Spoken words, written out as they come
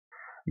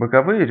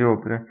Боковые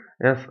ребра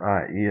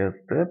SA и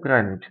ST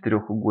правильной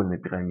четырехугольной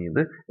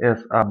пирамиды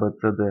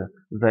SABCD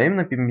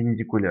взаимно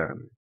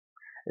перпендикулярны.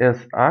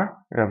 SA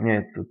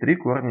равняется 3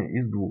 корня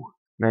из 2.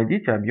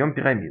 Найдите объем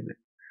пирамиды.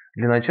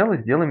 Для начала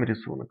сделаем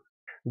рисунок.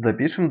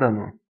 Запишем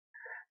дано.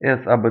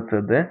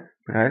 SABCD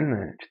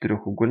правильная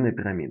четырехугольная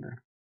пирамида.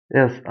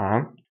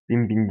 SA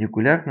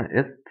перпендикулярна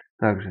ST.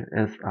 Также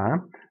SA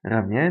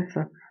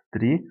равняется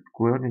 3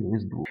 корня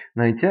из 2.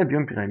 Найти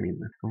объем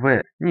пирамиды.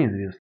 V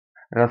неизвестно.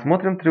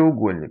 Рассмотрим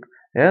треугольник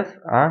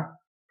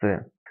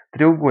SAC.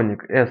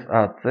 Треугольник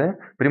SAC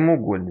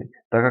прямоугольный,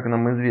 так как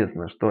нам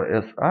известно, что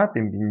SA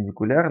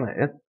перпендикулярна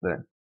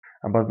SC.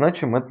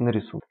 Обозначим это на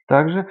рисунке.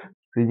 Также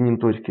соединим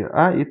точки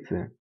А и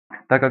С.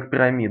 Так как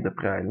пирамида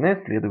правильная,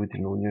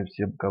 следовательно, у нее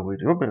все боковые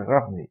ребра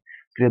равны.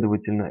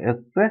 Следовательно,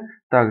 SC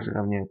также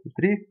равняется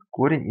 3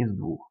 корень из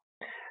 2.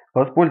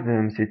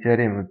 Воспользуемся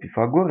теоремой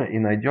Пифагора и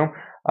найдем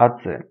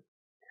AC.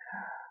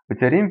 По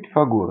теореме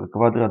Пифагора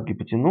квадрат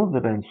гипотенузы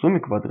равен сумме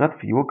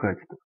квадратов его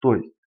катетов. То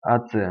есть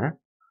AC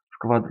в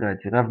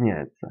квадрате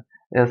равняется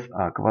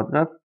SA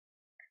квадрат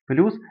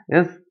плюс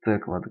SC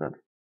квадрат.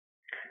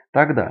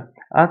 Тогда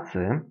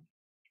AC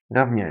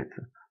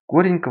равняется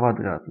корень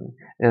квадратный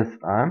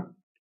SA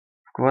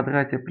в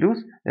квадрате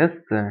плюс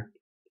SC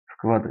в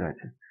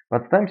квадрате.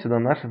 Подставим сюда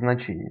наше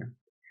значение.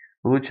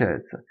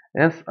 Получается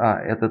SA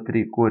это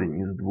 3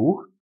 корень из 2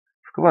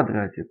 в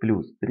квадрате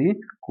плюс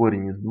 3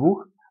 корень из 2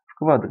 в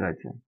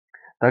квадрате.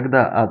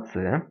 Тогда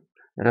AC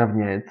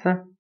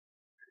равняется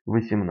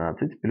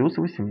 18 плюс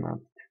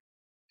 18.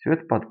 Все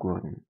это под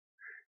корнем.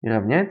 И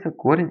равняется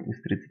корень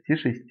из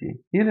 36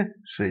 или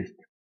 6.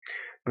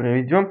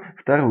 Проведем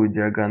вторую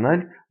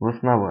диагональ в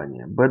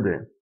основание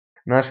BD.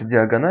 Наши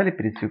диагонали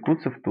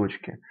пересекутся в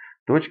точке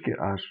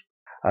H.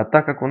 А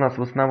так как у нас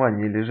в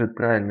основании лежит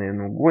правильный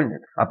наугольник,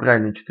 а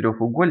правильный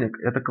четырехугольник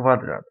это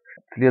квадрат,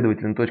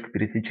 следовательно, точка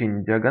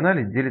пересечения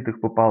диагонали делит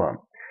их пополам.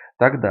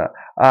 Тогда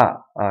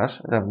AH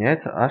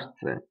равняется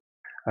HC.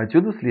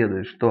 Отсюда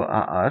следует, что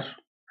AH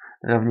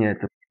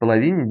равняется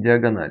половине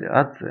диагонали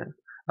AC.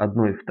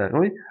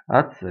 1/2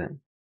 AC.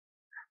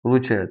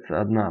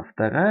 Получается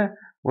 1/2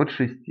 от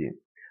 6.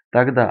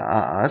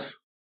 Тогда AH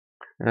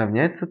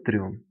равняется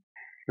 3.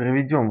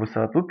 Проведем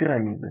высоту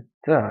пирамиды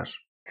CH.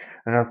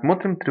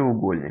 Рассмотрим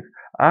треугольник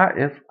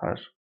ASH.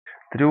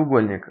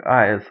 Треугольник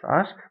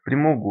ASH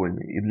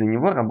прямоугольный, и для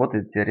него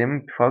работает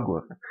теорема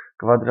Пифагора.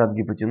 Квадрат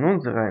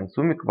гипотенузы равен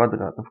сумме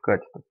квадратов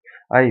катетов.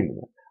 А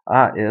именно,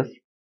 AS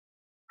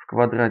в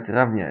квадрате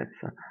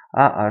равняется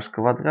AH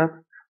квадрат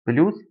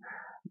плюс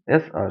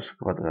SH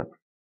квадрат.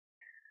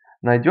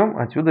 Найдем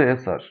отсюда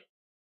SH.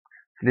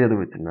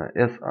 Следовательно,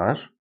 SH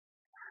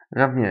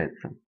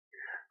равняется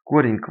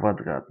корень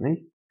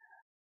квадратный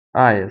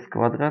AS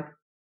квадрат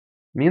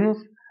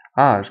минус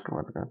AH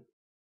квадрат.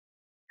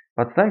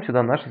 Подставим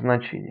сюда наше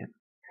значение.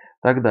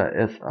 Тогда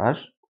SH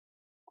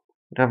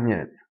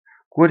равняется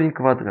корень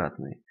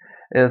квадратный.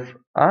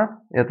 SA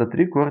это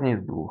 3 корня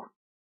из 2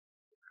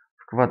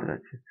 в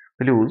квадрате.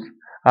 Плюс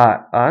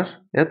AH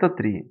это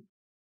 3.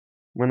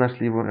 Мы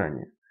нашли его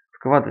ранее. В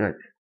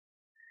квадрате.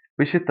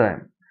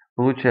 Посчитаем.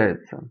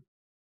 Получается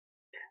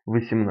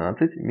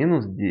 18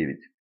 минус 9.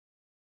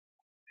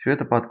 Все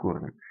это под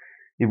корнем.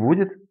 И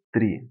будет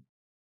 3.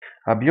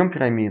 Объем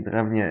пирамиды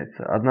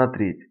равняется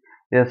 1/3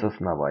 S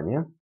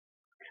основания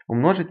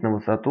умножить на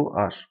высоту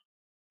h.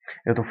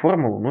 Эту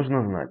формулу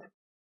нужно знать.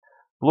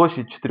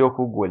 Площадь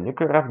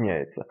четырехугольника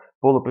равняется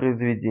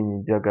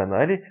полупроизведению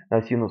диагоналей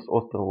на синус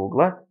острого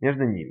угла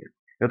между ними.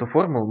 Эту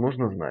формулу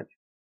нужно знать.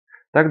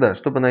 Тогда,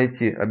 чтобы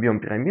найти объем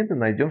пирамиды,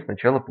 найдем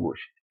сначала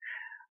площадь.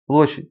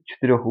 Площадь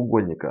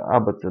четырехугольника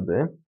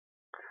ABCD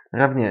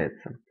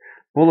равняется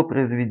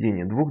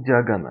полупроизведению двух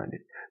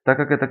диагоналей. Так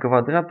как это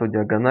квадрат, то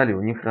диагонали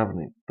у них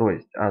равны. То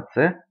есть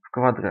AC в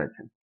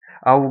квадрате.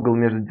 А угол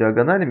между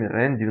диагоналями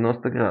равен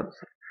 90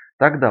 градусов.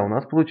 Тогда у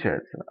нас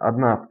получается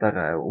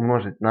 1/2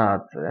 умножить на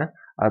AC.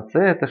 AC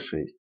это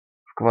 6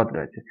 в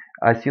квадрате.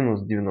 А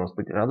синус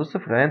 90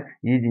 градусов равен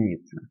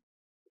единице.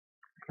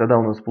 Тогда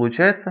у нас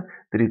получается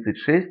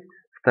 36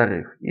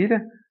 вторых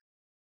или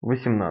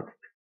 18.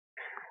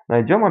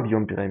 Найдем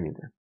объем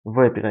пирамиды.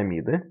 V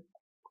пирамиды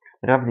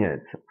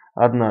равняется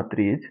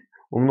 1/3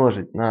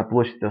 умножить на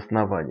площадь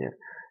основания,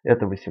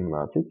 это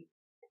 18,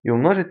 и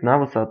умножить на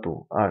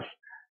высоту h.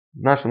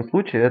 В нашем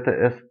случае это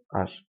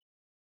SH.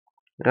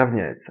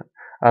 Равняется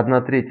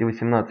 1/3 и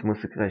 18 мы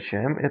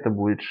сокращаем, это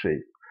будет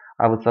 6.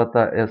 А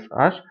высота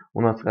SH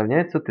у нас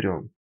равняется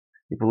 3.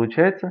 И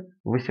получается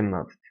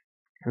 18.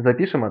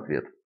 Запишем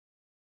ответ.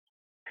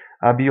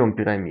 Объем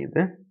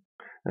пирамиды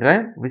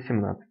равен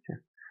 18.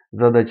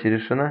 Задача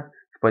решена.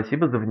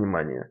 Спасибо за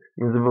внимание.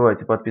 Не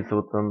забывайте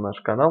подписываться на наш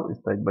канал и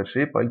ставить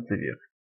большие пальцы вверх.